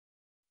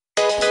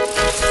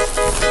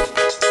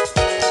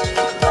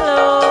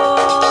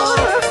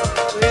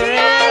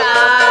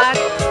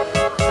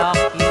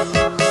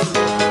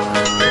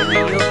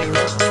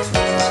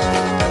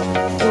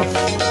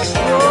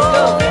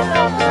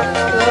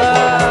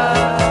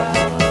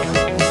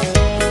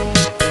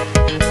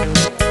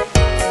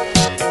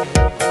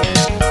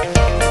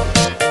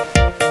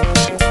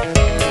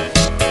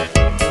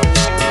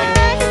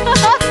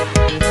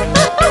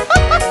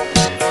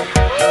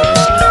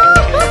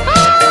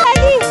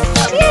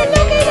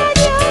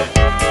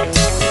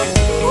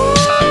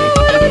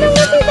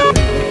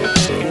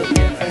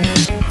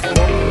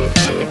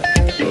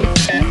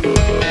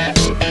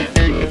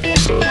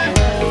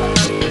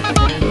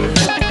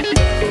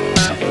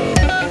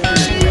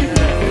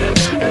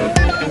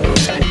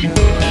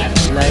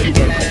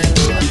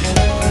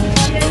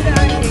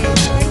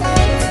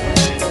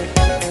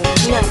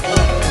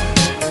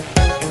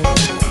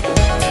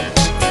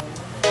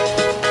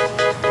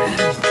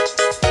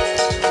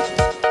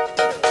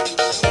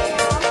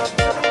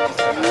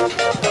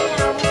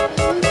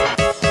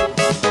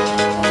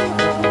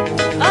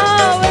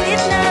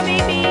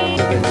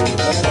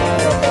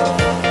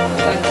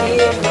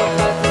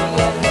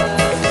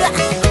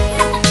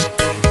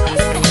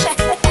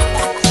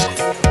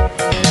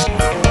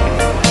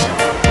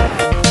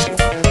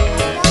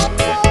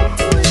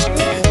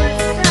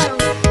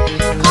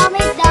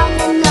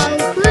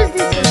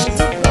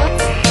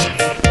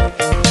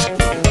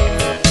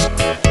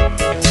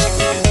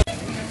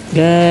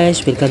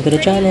Guys, welcome to the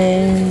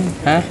channel.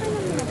 Huh?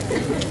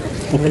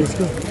 Okay, let's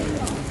go.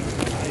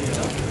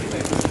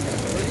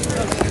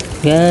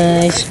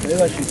 Guys,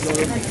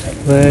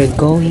 we're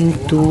going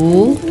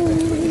to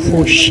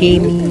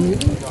Fushimi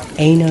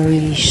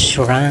Inari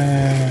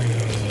Shrine.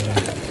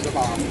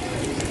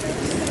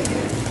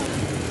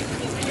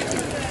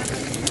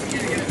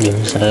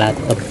 There's a lot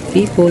of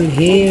people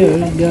here,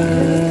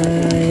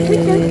 guys.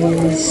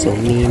 So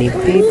many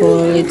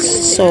people, it's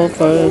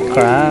super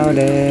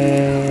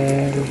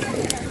crowded.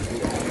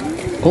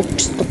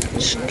 Oops,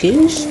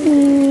 excuse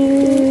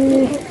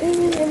me.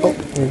 Oh,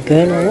 we're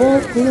gonna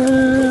walk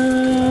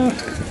now.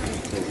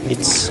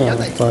 It's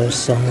super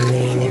so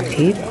many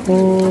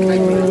people.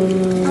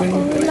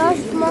 We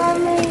lost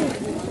mommy.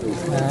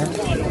 Huh?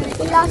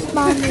 We lost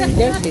mommy.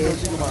 There she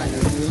is.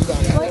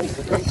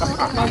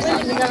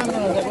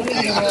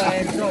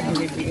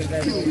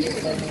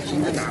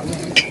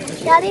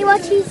 Daddy,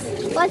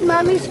 what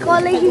mommy's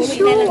calling his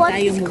shoe? What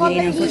is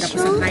calling his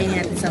shoe?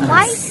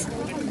 White?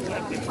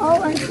 Oh,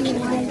 I see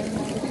white.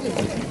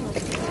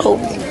 Oh,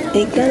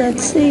 they cannot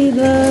see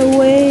the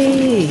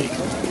way.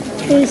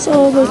 It's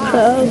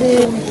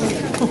overcrowded.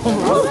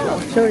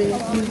 Sorry.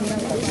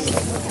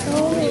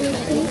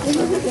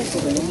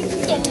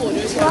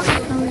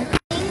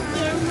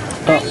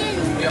 Oh,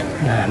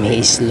 Mommy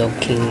is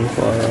looking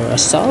for a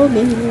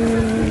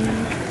souvenir.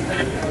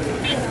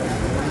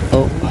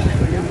 Oh,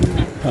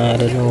 I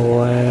don't know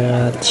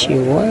what she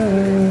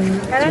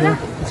wants.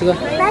 Let's go.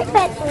 Like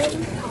that.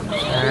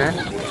 Huh?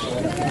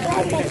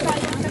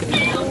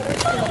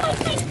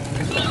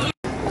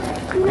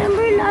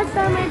 Remember last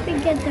time I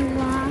picked at the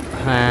rock?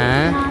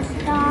 Huh?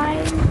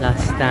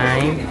 Last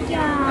time?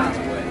 Yeah.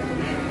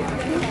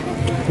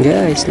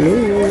 Guys,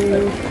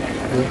 look.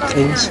 Look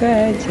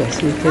inside,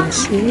 as you can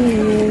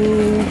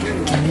see.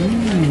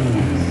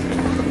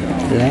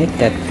 Like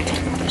that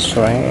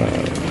shrine.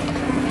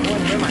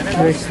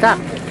 We're stuck.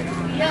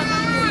 You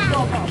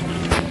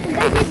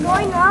guys are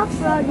going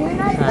off-road. You're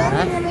not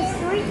going in the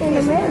street in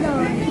the middle.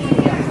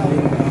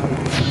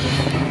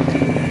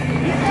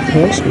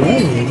 Where's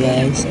Mommy,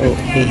 guys? Oh,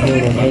 we hear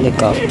the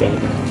helicopter,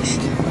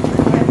 guys.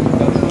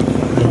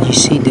 Did you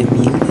see the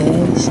view,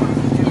 guys?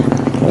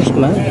 Where's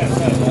Mommy?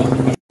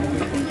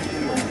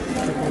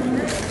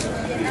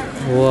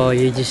 Wow,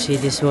 you just see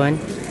this one?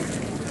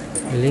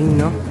 Galing,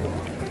 no?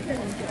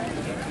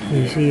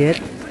 You see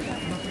it?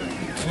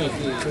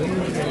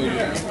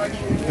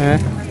 Huh?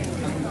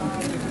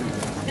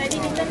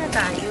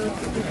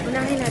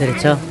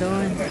 Diretso?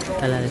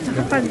 Tala, let's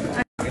go.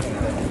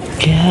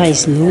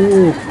 Guys,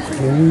 look!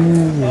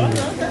 Ooh,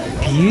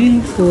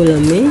 beautiful,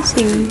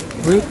 amazing!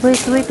 Wait,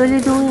 what are you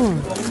doing?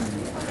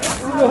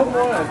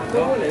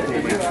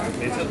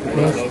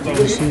 Yes,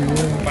 you see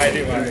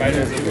here.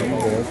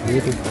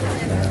 Beautiful.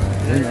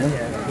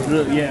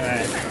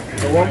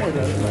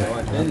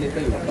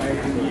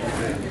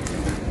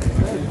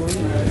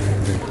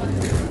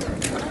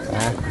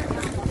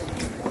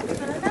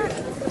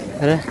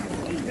 Tara.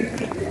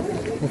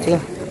 Let's go.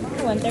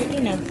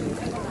 1:30 na.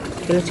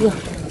 Okay, let's go.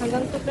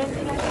 Hanggang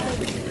 2:20 lang.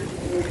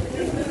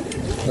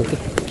 Okay.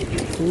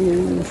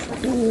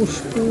 Push.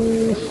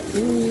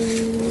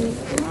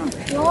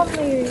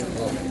 Yummy.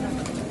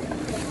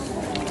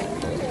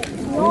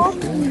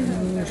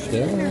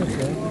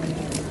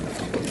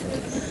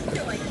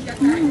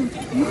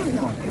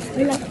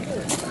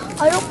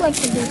 I look like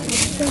the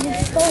business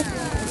because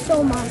it's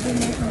so mountain.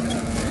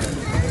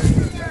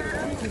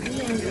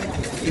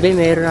 Be,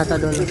 mayroon nata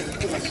doon.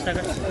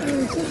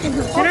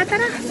 Tara.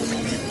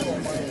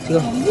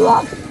 Sige.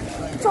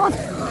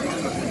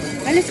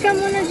 Alis ka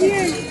muna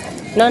dyan.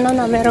 No,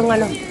 merong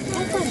ano.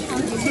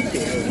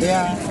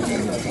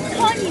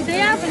 Oh, 你的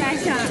呀，本来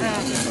想啊。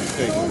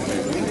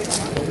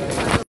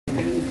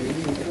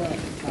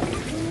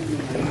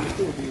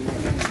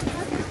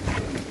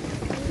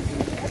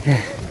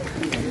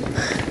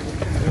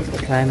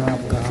Climb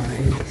up,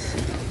 guys.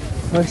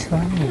 Where's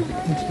Mommy?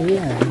 Where's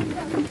here?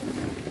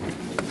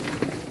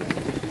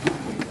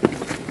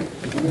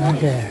 Oh,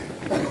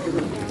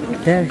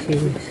 there she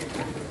is.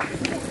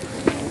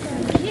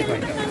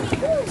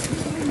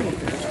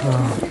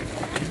 Wow.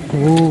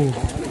 Ooh.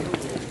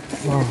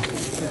 Wow.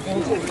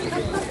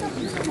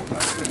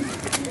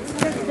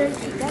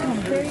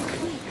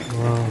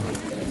 Wow.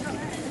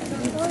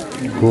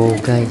 Whoa,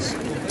 guys.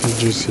 Did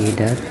you see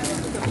that?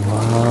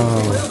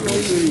 Wow.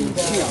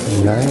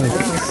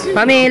 Nice.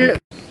 Mommy!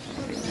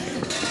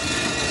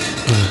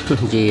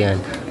 Jian.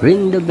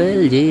 Ring the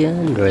bell,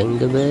 Jian. Ring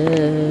the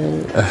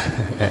bell.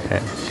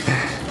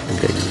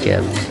 Good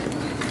job.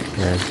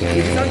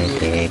 Okay,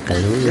 take a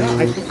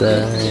look,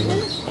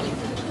 guys.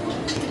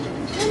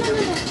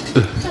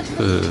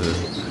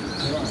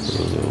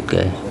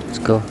 Okay, let's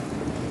go.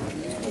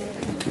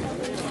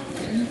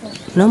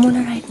 No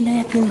muna ride na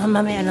yan.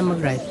 Mamaya na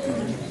mag-ride.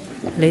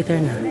 Later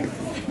na.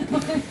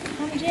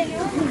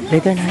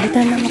 Later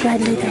na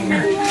mag-ride. Later na.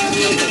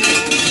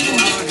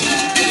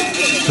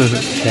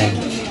 Okay.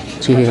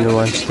 Jian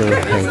wants to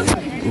ride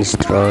in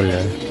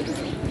stroller.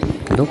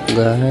 Look,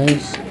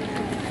 guys.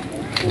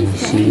 You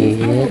see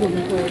it?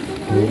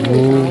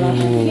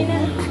 Ooh,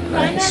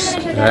 nice.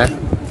 Huh?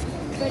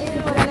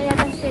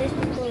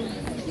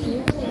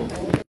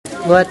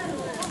 What?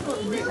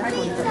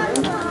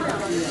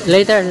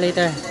 Later,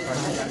 later.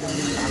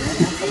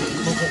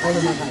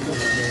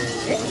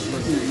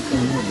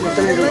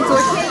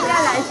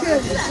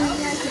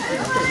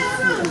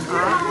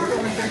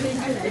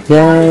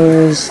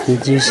 Guys,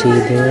 did you see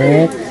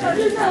that?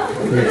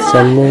 It's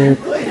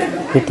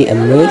pretty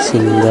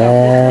amazing,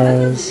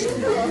 guys.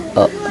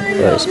 Oh,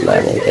 where's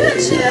mine? I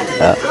can't see.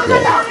 Oh,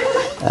 there.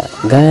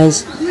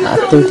 Guys,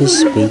 after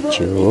this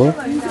video,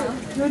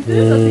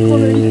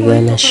 we're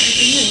gonna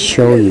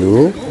show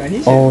you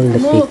all the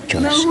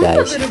pictures,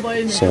 guys.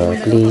 So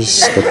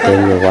please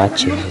continue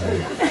watching.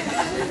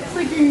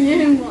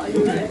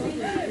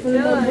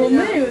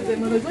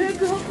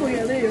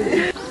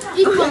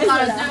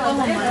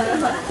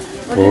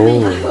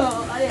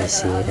 Oh, I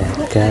see that,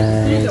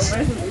 guys.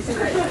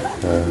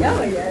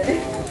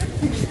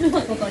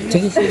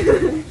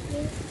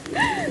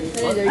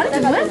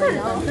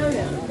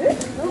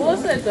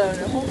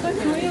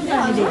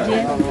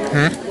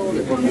 Huh?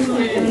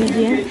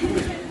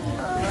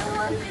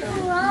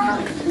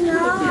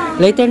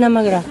 Later na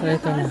mag-rock,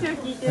 later na.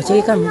 Oh,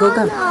 sige, come, go,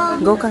 come.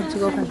 Go, come,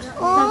 go, come.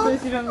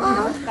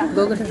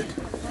 Go, go.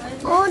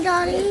 Oh,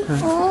 Daddy.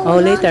 Oh,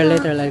 later,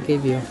 I'll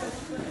give you.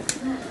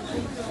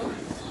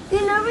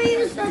 You never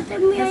used that to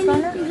me. I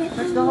need to get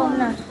Let's go home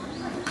na.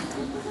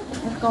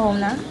 Let's go home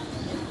na.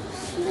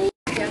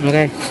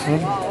 Okay.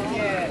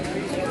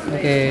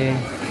 Okay.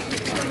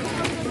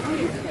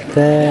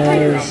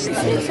 Guys,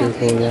 thank you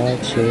for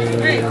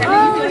watching.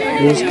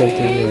 Please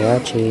continue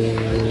watching.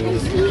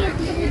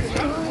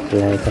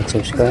 Like and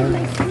subscribe.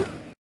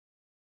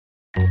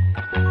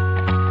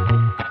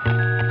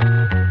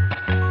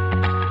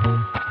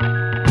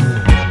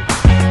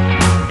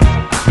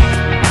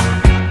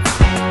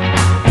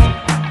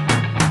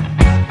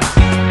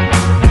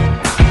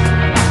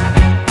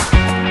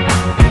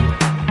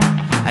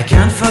 I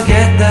can't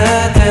forget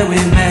the day we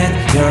met.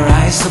 Your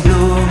eyes so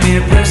blue, me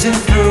piercing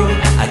through.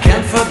 I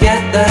can't forget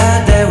the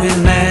day we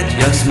met.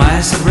 Your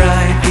smile so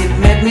bright, it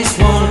made me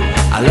swoon.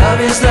 Our love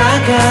is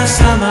like a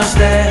summer's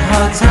day,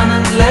 hot and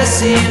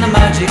endless in a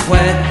magic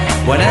way.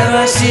 Whenever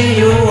I see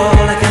you,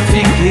 all I can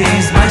think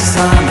is my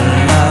summer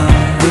love.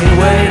 Been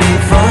waiting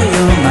for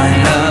you, my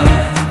love.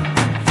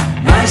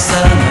 My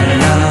summer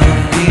love.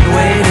 Been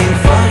waiting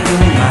for you,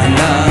 my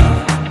love.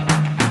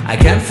 I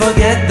can't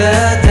forget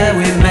the day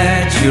we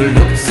met. You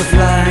looked so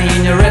fly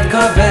in your red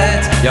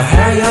Corvette. Your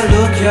hair, your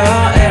look, your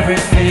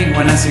everything.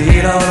 When I see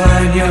it all,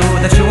 I knew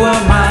that you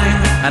were mine.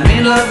 I'm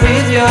in love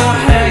with your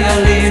hair, your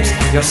lips,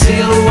 your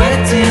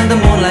silhouette in the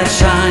moonlight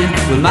shine.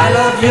 With my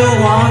love you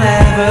won't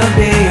ever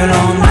be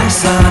alone. My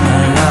summer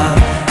love,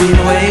 been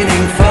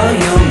waiting for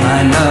you,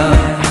 my love.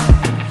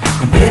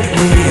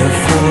 Completely a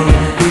fool,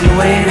 been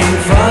waiting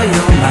for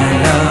you, my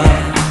love.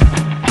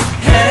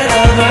 Head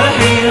over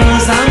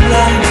heels, I'm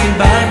blinded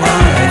by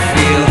what I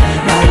feel.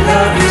 My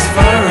love is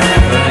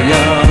forever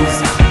yours.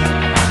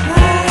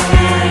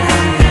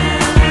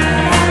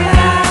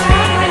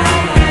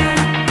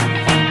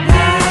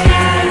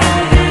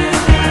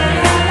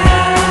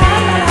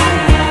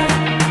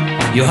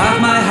 You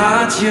have my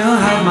heart, you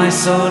have my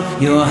soul,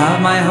 you have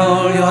my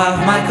whole, you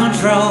have my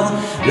control.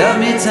 Love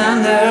me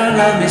tender,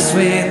 love me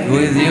sweet.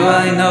 With you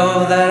I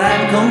know that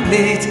I'm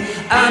complete.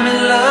 I'm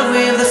in love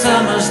with the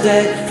summer's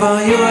day.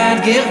 For you I'd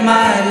give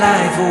my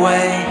life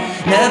away.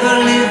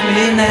 Never leave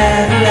me,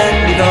 never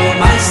let me go.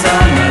 My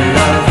summer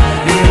love,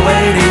 been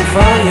waiting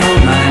for you,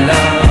 my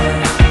love.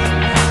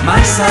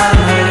 My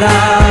summer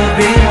love,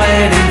 been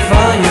waiting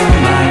for you,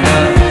 my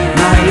love.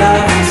 My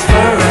love is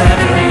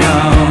forever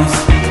yours.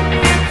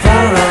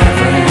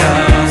 Forever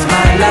yours,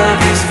 my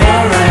love is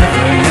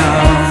forever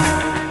yours.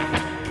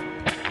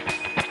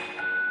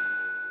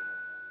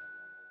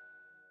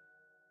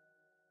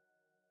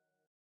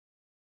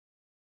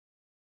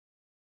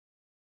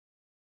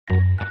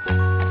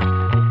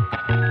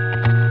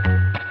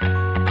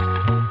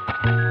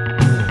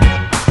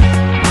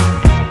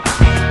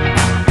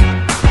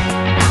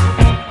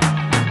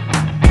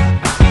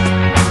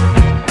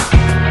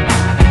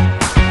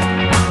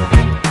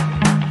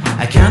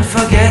 I can't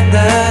forget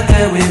the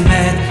day we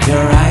met.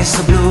 Your eyes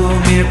so blue,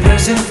 me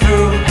piercing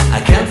through. I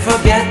can't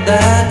forget the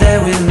day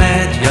we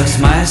met. Your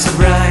smile so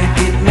bright,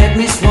 it made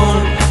me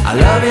swoon. Our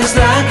love is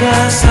like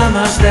a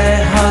summer's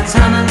day, hot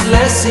and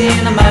endless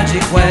in a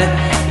magic way.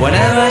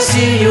 Whenever I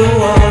see you,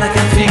 all I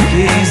can think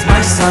is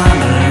my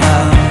summer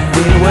love.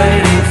 Been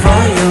waiting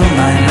for you,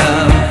 my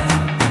love.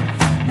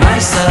 My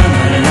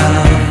summer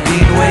love.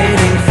 Been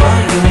waiting for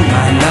you,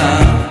 my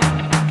love.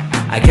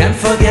 I can't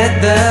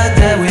forget the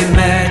day we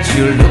met.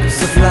 You looked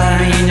so fly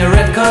in your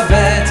red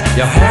Corvette.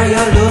 Your hair,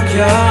 your look,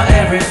 your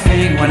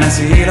everything. When I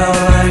see it all,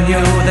 I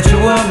knew that you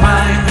were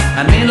mine.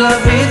 I'm in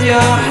love with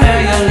your hair,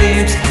 your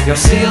lips, your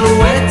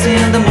silhouette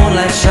in the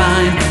moonlight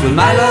shine. With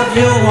my love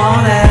you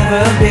won't ever